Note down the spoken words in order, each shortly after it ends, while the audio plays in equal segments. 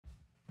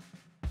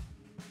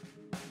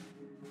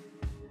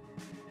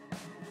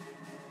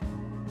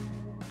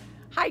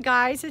Hi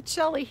guys, it's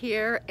Shelley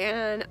here,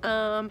 and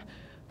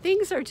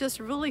things are just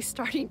really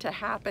starting to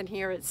happen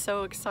here. It's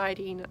so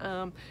exciting.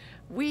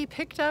 We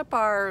picked up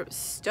our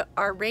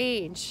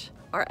range,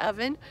 our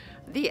oven,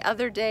 the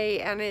other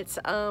day, and it's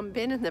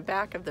been in the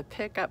back of the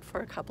pickup for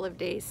a couple of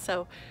days,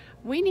 so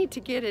we need to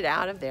get it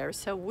out of there.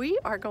 So we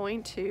are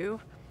going to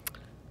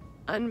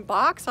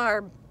unbox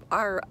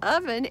our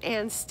oven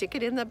and stick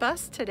it in the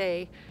bus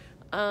today.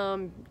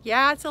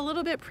 Yeah, it's a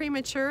little bit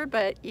premature,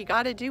 but you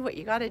got to do what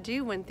you got to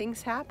do when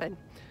things happen.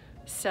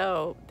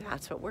 So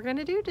that's what we're going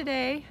to do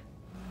today.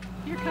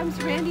 Here comes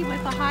Randy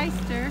with the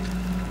heister.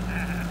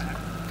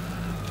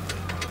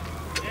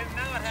 Didn't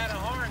know it had a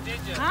horn, did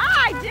you?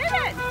 Ah, I did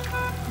it!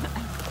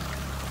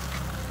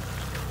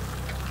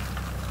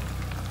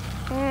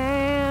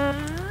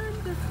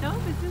 And the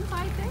stove is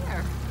inside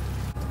there.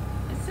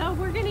 So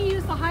we're going to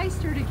use the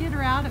heister to get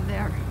her out of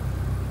there,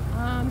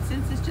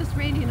 since it's just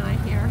Randy and I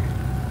here.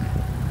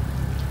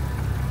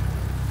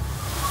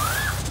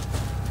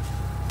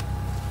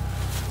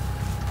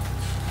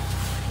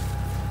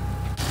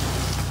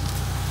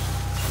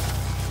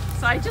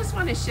 So I just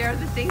want to share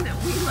the thing that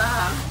we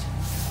loved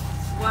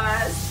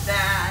was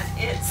that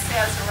it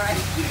says right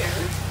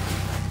here,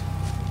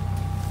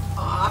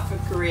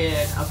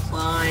 off-grid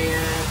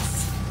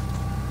appliance.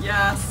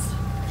 Yes.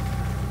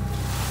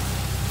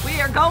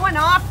 We are going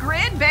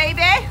off-grid,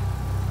 baby.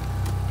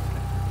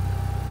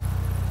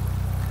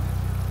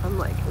 I'm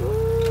like,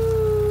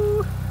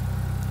 ooh.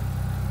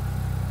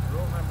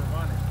 Rule number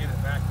one is get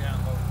it back down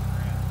low to the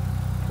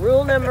ground.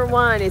 Rule number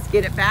one is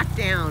get it back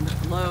down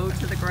low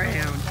to the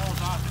ground.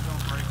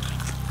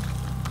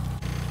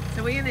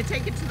 So we're going to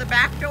take it to the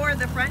back door or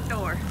the front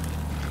door?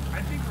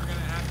 I think we're going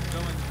to have to go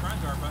in the front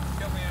door, but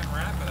until we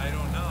unwrap it, I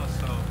don't know.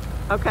 So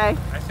okay.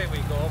 I say we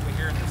go over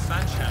here in the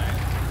sunshine.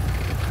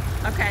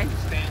 Okay.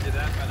 Stand it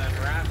up and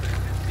unwrap it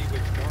and see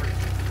which door it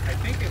is. I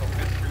think it'll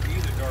fit through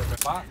either door, but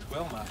the box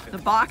will not fit. The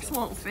box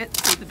won't fit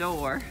through the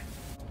door.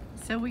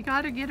 So we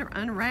got to get her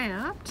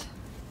unwrapped.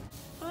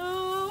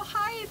 Oh,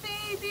 hi,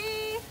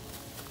 baby.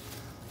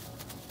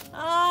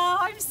 Oh,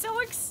 I'm so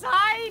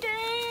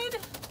excited.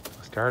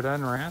 Start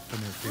unwrapping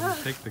it. It'll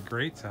take the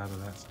grates out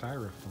of that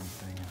styrofoam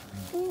thing, I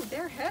think. Ooh,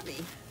 they're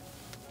heavy.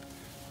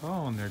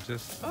 Oh, and they're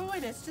just... Oh,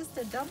 and it's just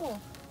a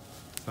double.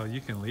 So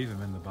you can leave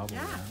them in the bubble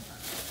Yeah. wrap.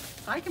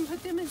 I can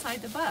put them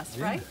inside the bus,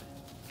 Yeah. right?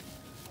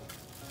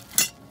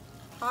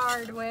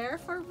 Hardware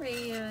for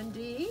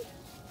Randy.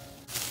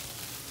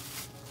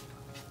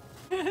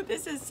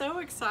 This is so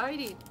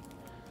exciting.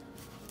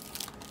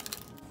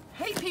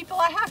 Hey people,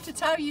 I have to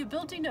tell you,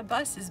 building a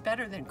bus is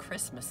better than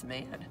Christmas,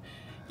 man.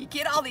 You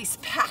get all these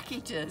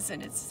packages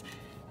and it's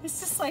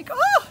just like,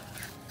 oh!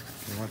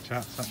 Okay, watch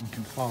out, something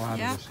can fall out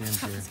Yeah, of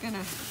this end here.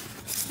 gonna,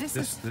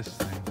 This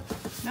thing.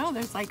 no,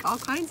 there's like all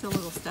kinds of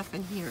little stuff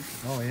in here.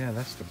 Oh yeah,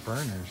 that's the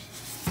burners.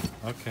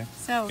 Okay.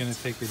 So gonna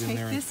take it in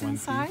there this in one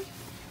inside piece.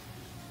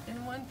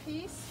 in one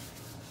piece.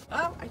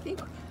 Oh, I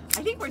think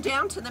we're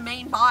down to the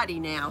main body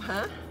now,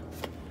 huh?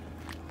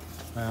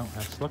 Well,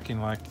 that's looking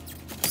like,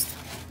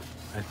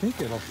 I think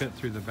it'll fit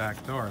through the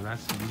back door.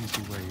 That's the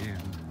easy way in.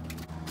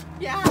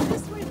 Yeah,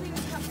 this way we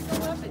just have to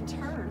go up and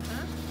turn,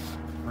 huh?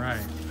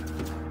 Right.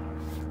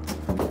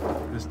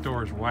 This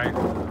door is wider.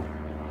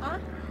 Huh?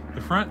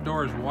 The front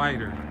door is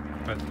wider,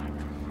 but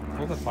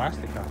pull the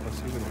plastic off. Let's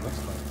see what it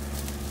looks like.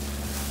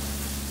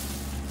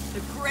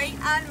 The great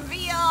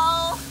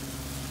unveil!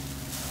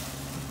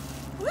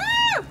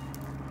 Woo!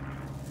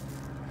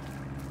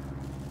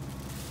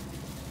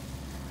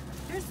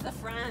 Here's the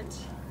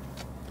front.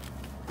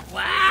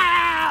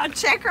 Wow!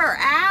 Check her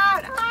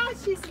out! Oh,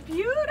 she's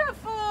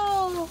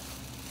beautiful!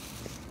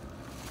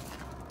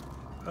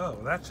 Oh,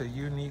 that's a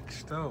unique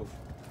stove.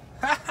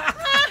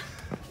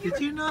 Did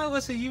you know it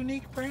was a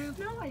unique brand?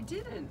 No, I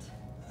didn't.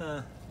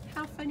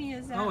 How funny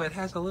is that? Oh, it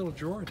has a little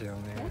drawer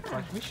down there. It's Yeah.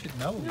 like, we should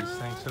know these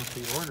things since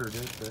we ordered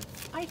it. But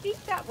I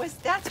think that's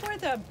where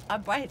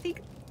I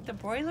think the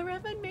broiler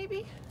oven,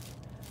 maybe?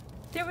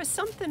 There was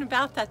something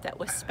about that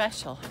was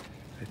special.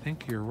 I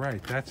think you're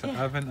right. That's an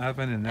Yeah. oven,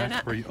 and that's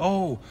And where you...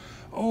 Oh,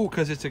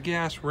 because it's a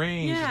gas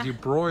range. Yeah. You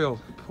broil.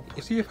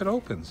 See if it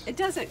opens. It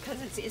doesn't,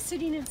 because it's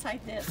sitting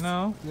inside this.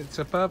 No, it's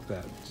above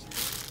that.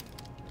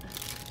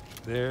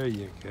 There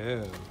you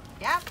go.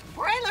 Yeah,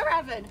 broiler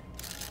oven.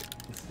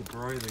 It's the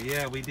broiler.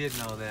 Yeah, we did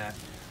know that.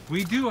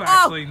 We do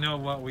actually know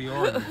what we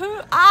ordered.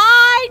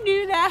 I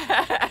knew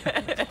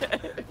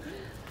that.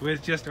 We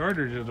just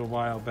ordered it a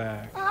while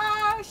back.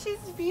 Oh, she's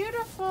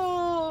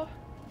beautiful.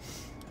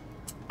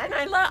 And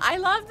I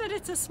love that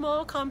it's a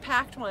small,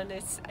 compact one.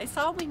 It's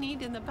all we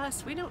need in the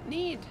bus. We don't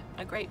need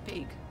a great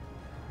big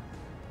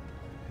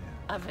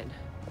oven.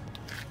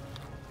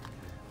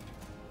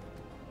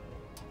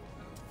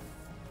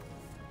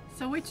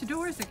 So which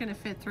door is it going to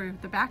fit through?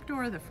 The back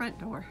door or the front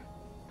door?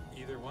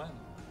 Either one.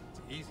 It's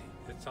easy.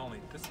 This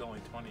is only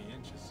 20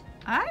 inches.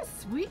 Ah,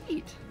 sweet.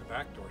 The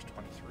back door is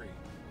 23.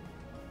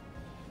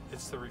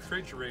 It's the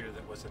refrigerator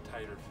that was a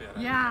tighter fit.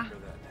 I Yeah.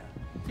 remember that now.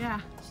 Yeah.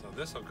 So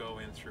this will go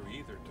in through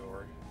either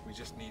door. We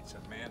just need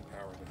some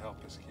manpower to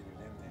help us get it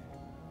in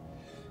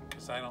there.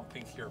 because I don't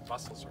think your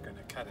bustles are going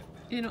to cut it.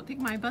 You don't think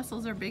my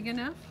bustles are big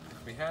enough?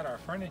 We had our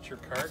furniture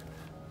cart.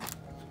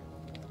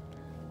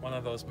 One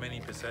of those many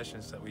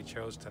possessions that we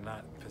chose to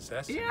not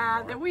possess Yeah,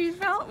 anymore. that we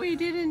felt we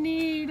didn't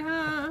need,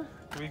 huh?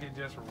 We could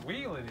just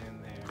wheel it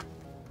in there.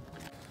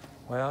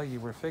 Well, you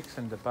were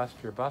fixing to bust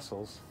your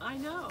bustles. I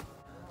know.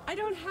 I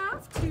don't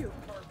have to.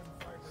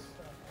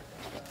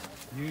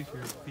 Use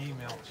your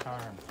female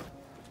charm.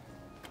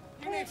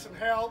 You need some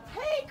help.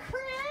 Hey,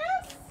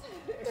 Chris!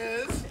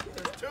 There's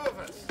two of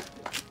us.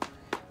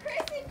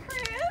 Chrissy,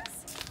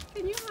 Chris!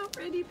 Can you help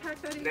Randy pack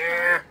that in?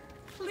 Nah.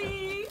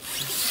 Please?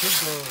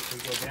 Should go if we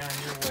go down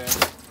your way.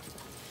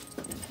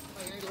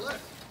 I need a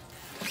lift.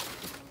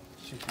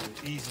 Should be an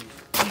easy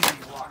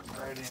walk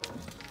right in.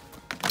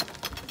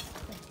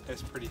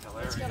 That's pretty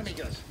hilarious. It's gotta be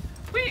good.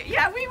 We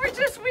were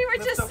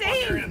just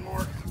saying. In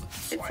more.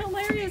 It's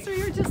hilarious.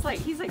 We were just like,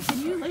 he's like, can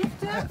you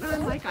lift it? And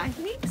I'm like, I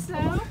think so.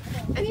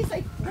 And he's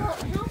like, well,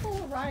 help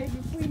will arrive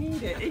if we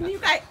need it. And you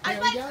guys,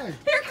 I'm like,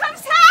 here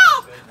comes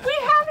help. We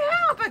have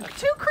help.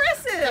 2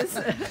 Chris's.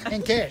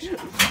 And cash.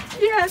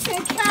 Yes,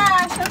 and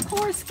cash. Of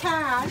course,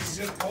 cash.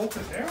 Just bolt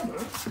it down,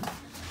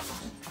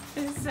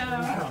 And so,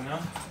 I don't know.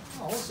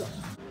 Awesome.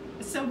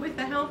 so with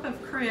the help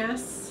of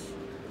Chris,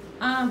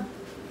 Randy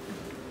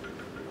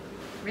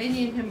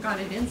and him got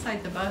it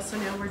inside the bus, so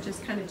now we're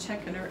just kind of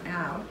checking her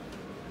out.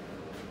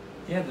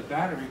 Yeah, the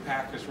battery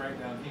pack is right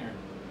down here.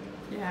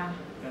 Yeah.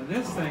 And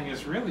this thing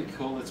is really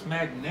cool. It's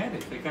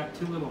magnetic. They got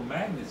 2 little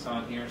magnets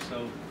on here,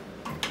 so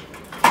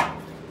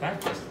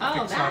that just Oh,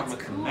 sticks on that's with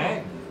cool. the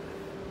magnet.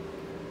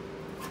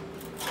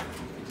 You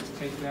can just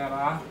take that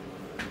off,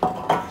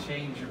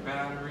 change your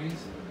batteries.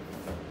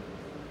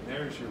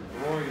 There's your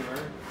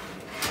broiler.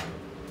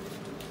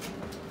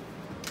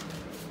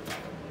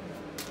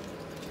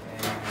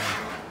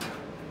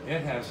 And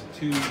it has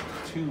two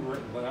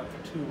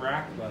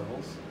rack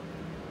levels.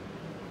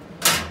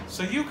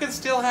 So you can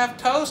still have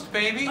toast,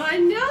 baby. I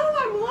know,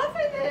 I'm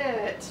loving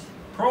it.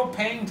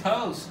 Propane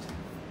toast.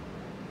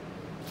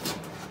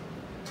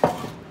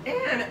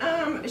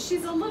 And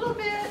she's a little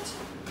bit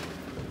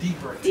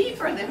deeper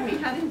than we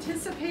had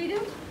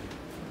anticipated,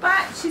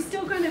 but she's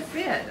still going to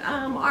fit.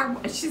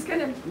 She's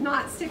going to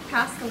not stick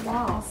past the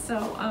wall,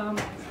 so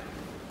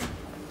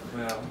Well,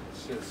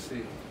 let's just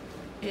see.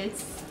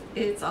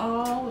 it's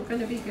all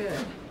going to be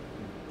good.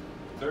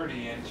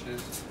 30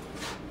 inches.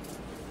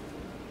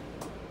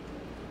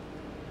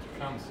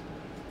 Comes.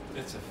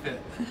 It's a fit.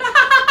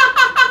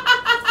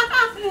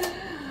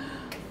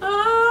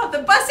 Oh, the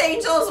bus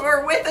angels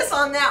were with us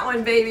on that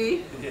one,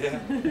 baby. Yeah.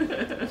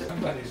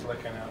 Somebody's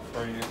looking out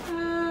for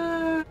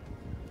you.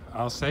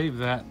 I'll save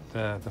that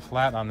the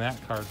flat on that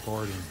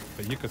cardboard,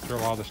 but you could throw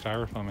all the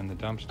styrofoam in the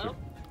dumpster.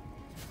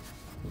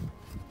 Oh.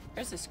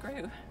 There's a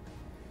screw.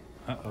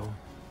 Uh-oh.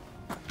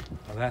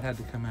 Well, that had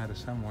to come out of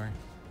somewhere.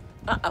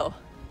 Uh-oh.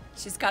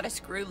 She's got a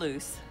screw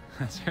loose.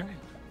 That's right.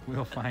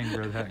 We'll find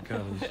where that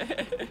goes.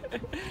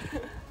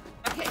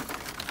 Okay,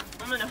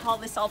 I'm gonna haul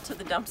this all to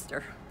the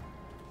dumpster.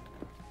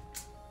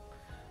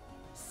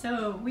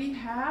 So we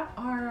have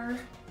our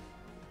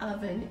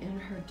oven in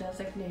her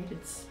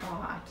designated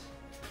spot.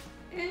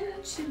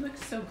 And she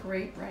looks so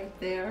great right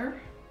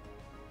there.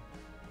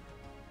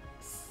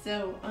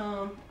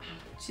 So,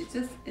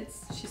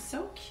 she's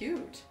so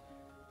cute.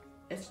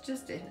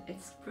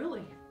 It's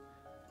really,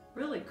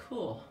 really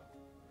cool.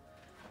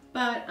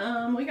 But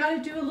we got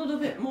to do a little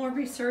bit more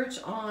research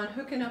on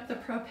hooking up the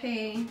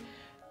propane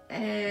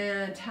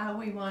and how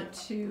we want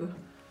to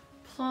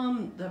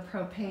plumb the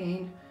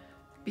propane,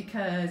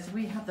 because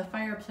we have the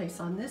fireplace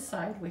on this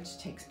side which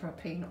takes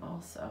propane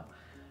also.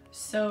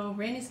 So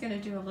Randy's going to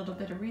do a little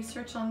bit of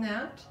research on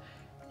that,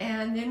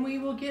 and then we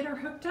will get her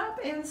hooked up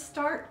and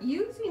start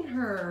using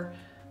her.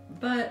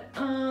 But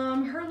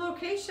her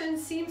location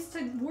seems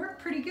to work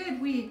pretty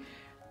good.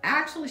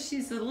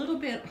 She's a little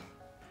bit,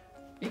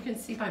 you can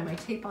see by my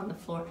tape on the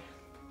floor,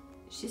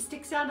 she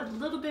sticks out a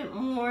little bit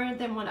more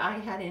than what I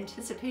had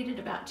anticipated,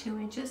 about 2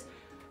 inches,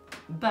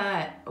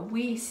 but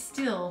we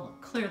still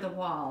clear the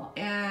wall,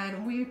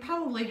 and we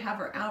probably have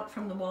her out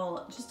from the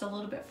wall just a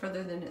little bit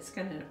further than it's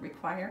going to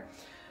require,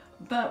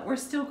 but we're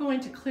still going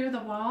to clear the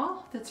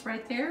wall that's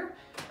right there,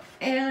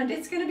 and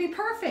it's going to be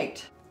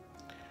perfect.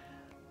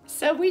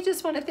 So we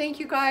just want to thank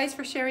you guys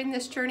for sharing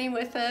this journey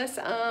with us.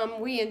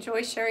 We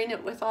enjoy sharing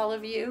it with all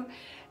of you.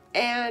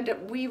 And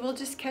we will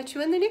just catch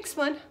you in the next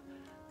one.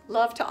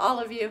 Love to all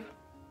of you.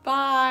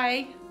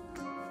 Bye.